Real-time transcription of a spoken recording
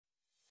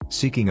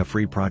Seeking a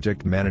free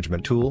project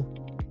management tool?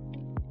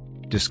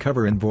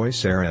 Discover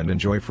Invoicera and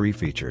enjoy free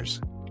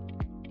features.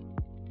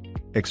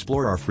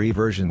 Explore our free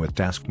version with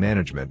task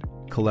management,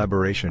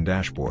 collaboration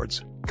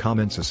dashboards,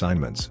 comments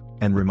assignments,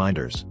 and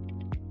reminders.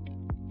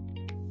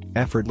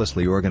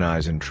 Effortlessly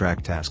organize and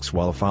track tasks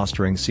while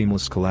fostering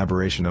seamless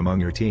collaboration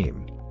among your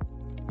team.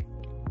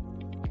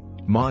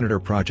 Monitor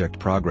project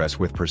progress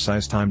with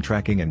precise time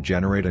tracking and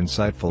generate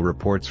insightful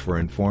reports for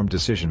informed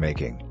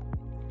decision-making.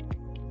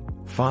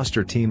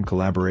 Foster team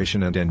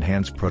collaboration and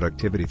enhance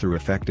productivity through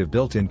effective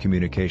built-in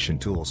communication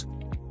tools.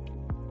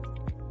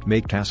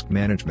 Make task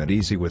management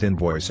easy with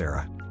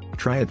Invoicera.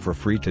 Try it for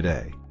free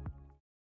today.